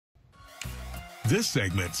This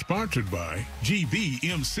segment sponsored by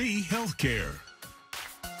GBMC Healthcare.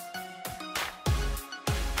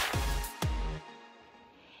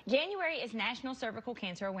 January is National Cervical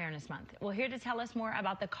Cancer Awareness Month. Well, here to tell us more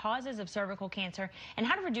about the causes of cervical cancer and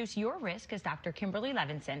how to reduce your risk is Dr. Kimberly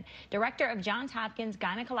Levinson, Director of Johns Hopkins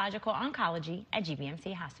Gynecological Oncology at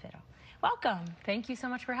GBMC Hospital. Welcome. Thank you so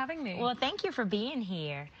much for having me. Well, thank you for being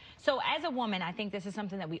here. So as a woman, I think this is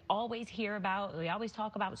something that we always hear about. We always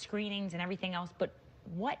talk about screenings and everything else, but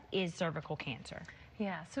what is cervical cancer?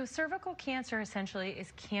 Yeah, so cervical cancer essentially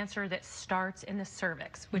is cancer that starts in the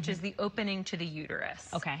cervix, which is the opening to the uterus.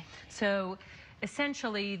 Okay. So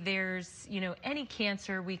essentially there's, any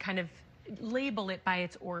cancer, we kind of label it by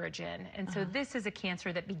its origin. And so this is a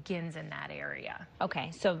cancer that begins in that area.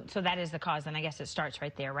 Okay, so that is the cause, and I guess it starts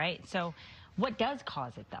right there, right? So what does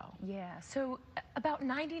cause it, though? Yeah, so about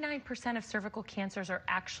 99% of cervical cancers are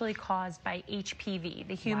actually caused by HPV,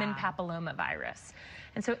 the human papillomavirus.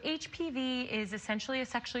 And so HPV is essentially a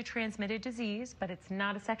sexually transmitted disease, but it's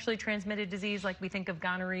not a sexually transmitted disease like we think of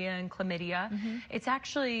gonorrhea and chlamydia. It's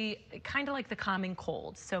actually kind of like the common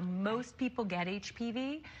cold. So most people get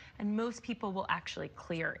HPV, and most people will actually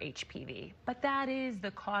clear HPV. But that is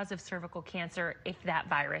the cause of cervical cancer if that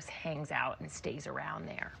virus hangs out and stays around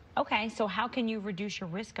there. Okay, so how can you reduce your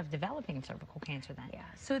risk of developing cervical cancer then? Yeah,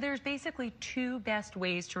 so there's basically two best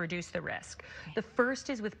ways to reduce the risk. The first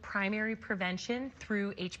is with primary prevention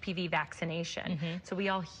through HPV vaccination. So we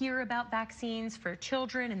all hear about vaccines for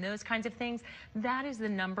children and those kinds of things. That is the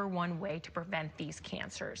 #1 way to prevent these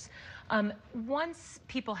cancers. Once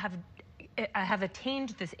people have attained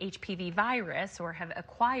this HPV virus or have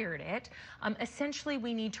acquired it, essentially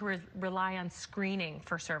we need to rely on screening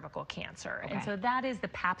for cervical cancer. And so that is the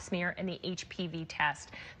pap smear and the HPV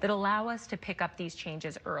test that allow us to pick up these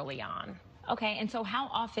changes early on. Okay, and so how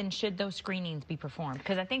often should those screenings be performed?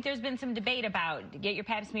 Because I think there's been some debate about get your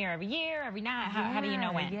pap smear every year, every night. How do you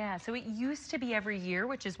know when? Yeah, so it used to be every year,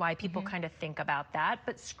 which is why people kind of think about that.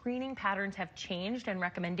 But screening patterns have changed and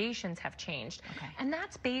recommendations have changed. And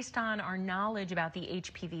that's based on our knowledge about the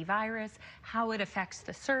HPV virus, how it affects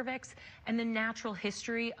the cervix, and the natural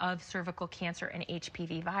history of cervical cancer and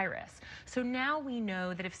HPV virus. So now we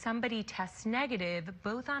know that if somebody tests negative,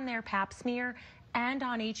 both on their pap smear and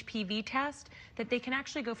on HPV test, that they can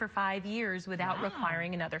actually go for 5 years without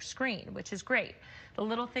requiring another screen, which is great. The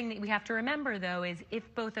little thing that we have to remember, though, is if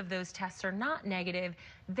both of those tests are not negative,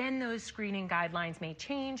 then those screening guidelines may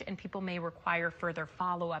change and people may require further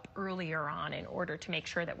follow-up earlier on in order to make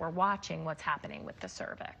sure that we're watching what's happening with the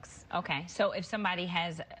cervix. Okay, so if somebody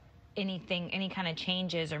has any kind of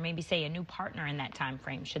changes, or maybe say a new partner in that time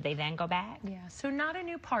frame, should they then go back? Yeah, so not a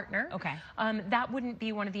new partner. Okay. That wouldn't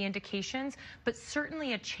be one of the indications, but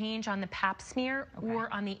certainly a change on the pap smear or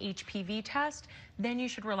on the HPV test, then you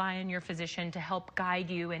should rely on your physician to help guide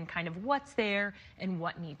you in kind of what's there and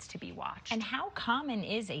what needs to be watched. And how common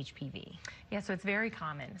is HPV? Yeah, so it's very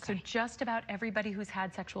common. So just about everybody who's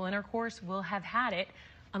had sexual intercourse will have had it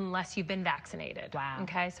unless you've been vaccinated. Wow.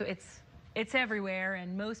 Okay, so it's everywhere,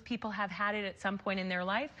 and most people have had it at some point in their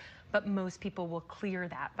life, but most people will clear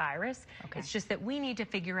that virus. It's just that we need to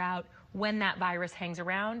figure out when that virus hangs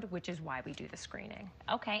around, which is why we do the screening.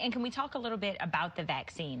 Okay, and can we talk a little bit about the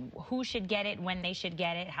vaccine? Who should get it, when they should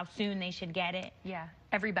get it, how soon they should get it? Yeah,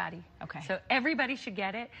 everybody. Okay. So everybody should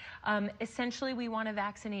get it. Essentially, we want to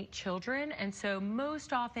vaccinate children, and so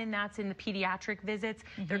most often that's in the pediatric visits.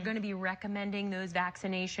 They're going to be recommending those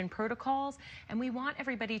vaccination protocols, and we want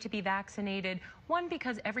everybody to be vaccinated. One,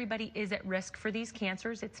 because everybody is at risk for these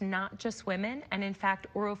cancers. It's not just women, and in fact,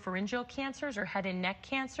 oropharyngeal cancers or head and neck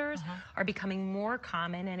cancers are becoming more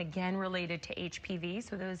common and again related to HPV,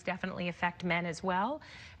 so those definitely affect men as well.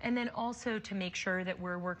 And then also to make sure that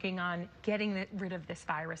we're working on getting rid of this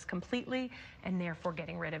virus completely and therefore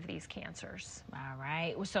getting rid of these cancers. All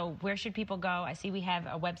right, so where should people go? I see we have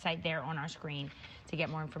a website there on our screen to get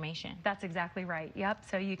more information. That's exactly right, yep.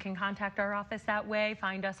 So you can contact our office that way,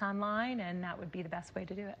 find us online, and that would be the best way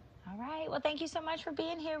to do it. All right. Well, thank you so much for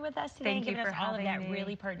being here with us today and giving us all of that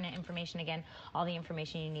really pertinent information. Again, all the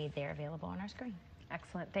information you need there available on our screen.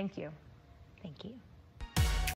 Excellent. Thank you. Thank you.